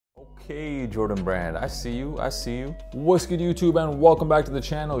Okay, Jordan brand, I see you. What's good, YouTube, and welcome back to the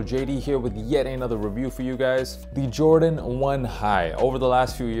channel. JD here with yet another review for you guys. The Jordan 1 High. Over the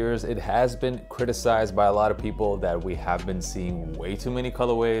last few years, it has been criticized by a lot of people that we have been seeing way too many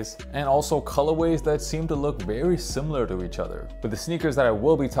colorways, and also colorways that seem to look very similar to each other. But the sneakers that I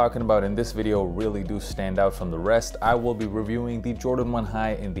will be talking about in this video really do stand out from the rest. I will be reviewing the Jordan 1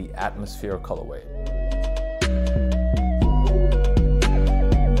 High in the Atmosphere colorway.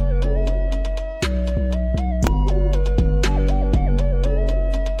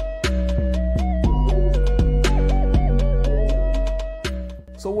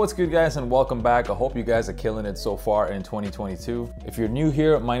 So what's good, guys, and welcome back. I hope you guys are killing it so far in 2022. If you're new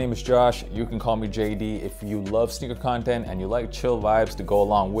here, my name is Josh. You can call me JD. If you love sneaker content and you like chill vibes to go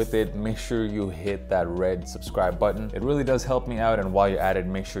along with it, make sure you hit that red subscribe button. It really does help me out, and while you're at it,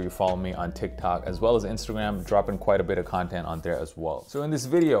 make sure you follow me on TikTok as well as Instagram, dropping quite a bit of content on there as well. So in this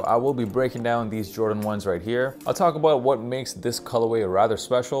video, I will be breaking down these Jordan 1s right here. I'll talk about what makes this colorway rather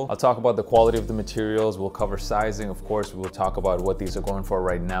special. I'll talk about the quality of the materials. We'll cover sizing. Of course, we will talk about what these are going for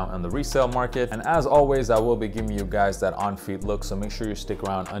right now on the resale market, and as always, I will be giving you guys that on-feet look, so make sure you stick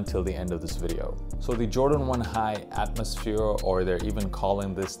around until the end of this video. So the Jordan 1 High Atmosphere, or they're even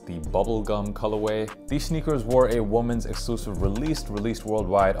calling this the Bubblegum colorway. These sneakers were a woman's exclusive released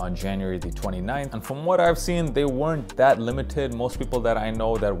worldwide on January the 29th, and from what I've seen, they weren't that limited. Most people that I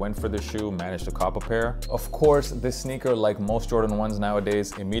know that went for the shoe managed to cop a pair. Of course, this sneaker, like most Jordan 1s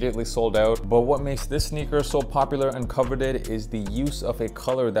nowadays, immediately sold out, but what makes this sneaker so popular and coveted is the use of a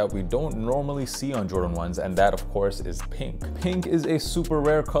color that we don't normally see on Jordan 1s, and that of course is pink. Pink is a super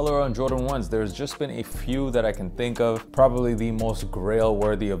rare color on Jordan 1s. There's just been a few that I can think of. Probably the most grail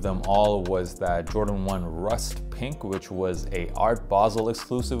worthy of them all was that Jordan 1 Rust Pink, which was a Art Basel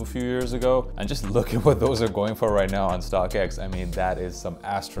exclusive a few years ago, and just look at what those are going for right now on StockX. I mean, that is some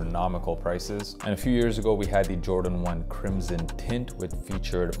astronomical prices. And a few years ago we had the Jordan 1 Crimson Tint, which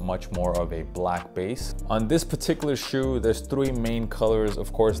featured much more of a black base. On this particular shoe, there's three main colors.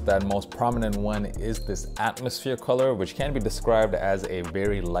 Of course, that most prominent one is this Atmosphere color, which can be described as a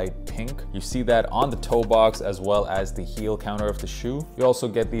very light pink. You see that on the toe box as well as the heel counter of the shoe. You also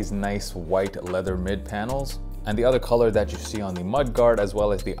get these nice white leather mid panels. And the other color that you see on the mudguard as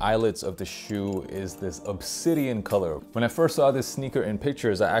well as the eyelets of the shoe is this obsidian color. When I first saw this sneaker in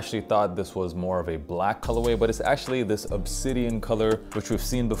pictures, I actually thought this was more of a black colorway, but it's actually this obsidian color, which we've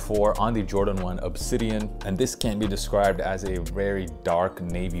seen before on the Jordan 1 Obsidian. And this can be described as a very dark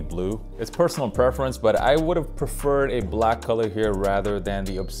navy blue. It's personal preference, but I would have preferred a black color here rather than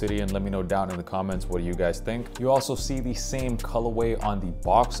the obsidian. Let me know down in the comments what you guys think. You also see the same colorway on the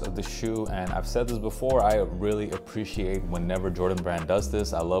box of the shoe, and I've said this before, I really appreciate whenever Jordan brand does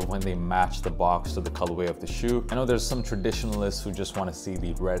this. I love when they match the box to the colorway of the shoe. I know there's some traditionalists who just want to see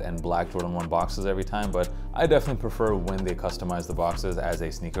the red and black Jordan 1 boxes every time, but I definitely prefer when they customize the boxes as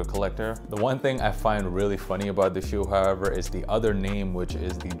a sneaker collector. The one thing I find really funny about the shoe, however, is the other name, which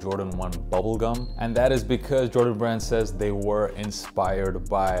is the Jordan 1 Bubblegum, and that is because Jordan brand says they were inspired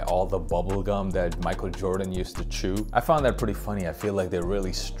by all the bubblegum that Michael Jordan used to chew. I found that pretty funny. I feel like they're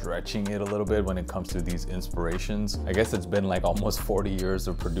really stretching it a little bit when it comes to these inspirations. I guess it's been like almost 40 years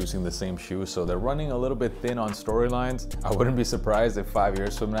of producing the same shoe, so they're running a little bit thin on storylines. I wouldn't be surprised if 5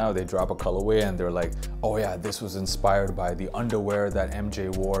 years from now they drop a colorway and they're like, oh yeah, this was inspired by the underwear that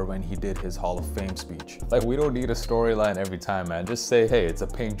MJ wore when he did his Hall of Fame speech. Like, we don't need a storyline every time, man. Just say, hey, it's a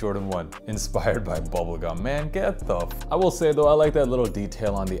pink Jordan 1 inspired by bubblegum. Man, get the I will say though, I like that little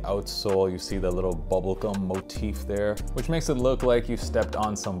detail on the outsole. You see the little bubblegum motif there, which makes it look like you stepped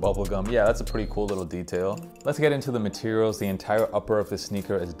on some bubblegum. Yeah, that's a pretty cool little detail. Let's get into the materials. The entire upper of the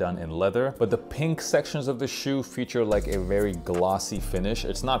sneaker is done in leather, but the pink sections of the shoe feature like a very glossy finish.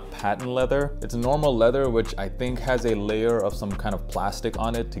 It's not patent leather, it's normal leather, which I think has a layer of some kind of plastic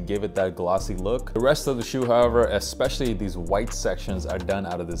on it to give it that glossy look. The rest of the shoe, however, especially these white sections, are done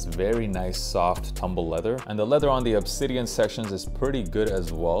out of this very nice soft tumble leather, and the leather on the obsidian sections is pretty good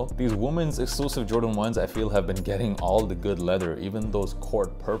as well. These women's exclusive Jordan 1s I feel have been getting all the good leather. Even those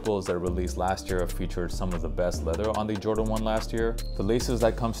court purples that released last year have featured some of the best leather on the Jordan 1 last year. The laces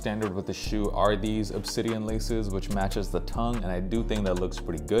that come standard with the shoe are these obsidian laces, which matches the tongue, and I do think that looks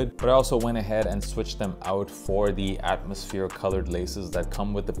pretty good. But I also went ahead and switched them out for the Atmosphere colored laces that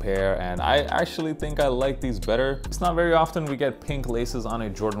come with the pair, and I actually think I like these better. It's not very often we get pink laces on a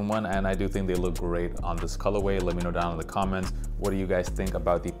Jordan 1, and I do think they look great on this colorway. Let me know down in the comments What do you guys think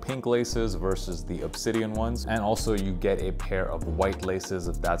about the pink laces versus the obsidian ones? And also you get a pair of white laces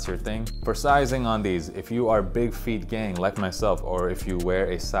if that's your thing. For sizing on these, if you are big feet gang like myself, or if you wear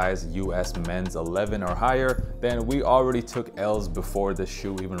a size US men's 11 or higher, then we already took L's before the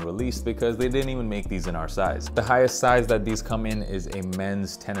shoe even released because they didn't even make these in our size. The highest size that these come in is a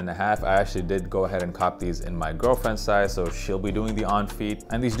men's 10.5. I actually did go ahead and cop these in my girlfriend's size, so she'll be doing the on feet.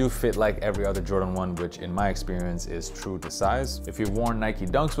 And these do fit like every other Jordan 1, which in my experience is true to size. If you've worn Nike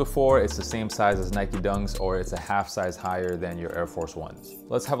Dunks before, it's the same size as Nike Dunks, or it's a half size higher than your Air Force Ones.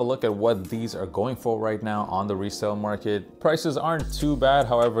 Let's have a look at what these are going for right now on the resale market. Prices aren't too bad,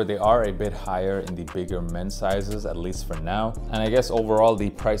 however, they are a bit higher in the bigger men's sizes, at least for now. And I guess overall, the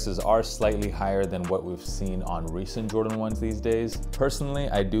prices are slightly higher than what we've seen on recent Jordan 1s these days. Personally,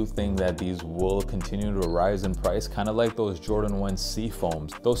 I do think that these will continue to rise in price, kind of like those Jordan 1 Sea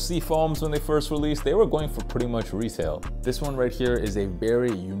Foams. Those Sea Foams, when they first released, they were going for pretty much retail. This one right here is a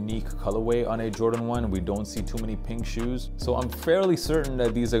very unique colorway on a Jordan 1. We don't see too many pink shoes, so I'm fairly certain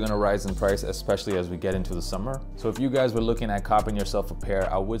that these are going to rise in price, especially as we get into the summer. So if you guys were looking at copping yourself a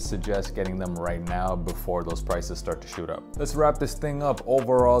pair, I would suggest getting them right now before those prices start to shoot up. Let's wrap this thing up.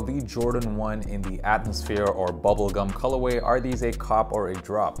 Overall, the Jordan 1 in the Atmosphere or Bubblegum colorway, are these a cop or a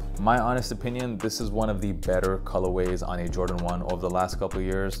drop? My honest opinion, this is one of the better colorways on a Jordan 1 over the last couple of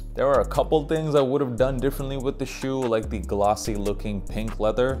years. There are a couple things I would have done differently with the shoe, like the glossy looking pink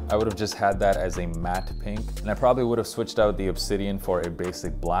leather. I would have just had that as a matte pink, and I probably would have switched out the obsidian for a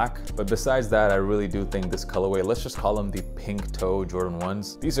basic black. But besides that, I really do think this colorway, let's just call them the pink toe Jordan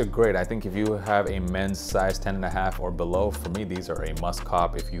 1s. These are great. I think if you have a men's size 10.5 or below, for me, these are a must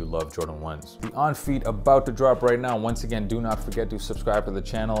cop if you love Jordan 1s. The on feet about to drop right now. Once again, do not forget to subscribe to the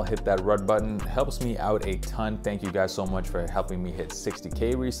channel, hit that red button. It helps me out a ton. Thank you guys so much for helping me hit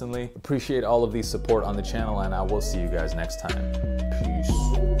 60K recently. Appreciate all of the support on the channel, and I will see you guys next time. Peace.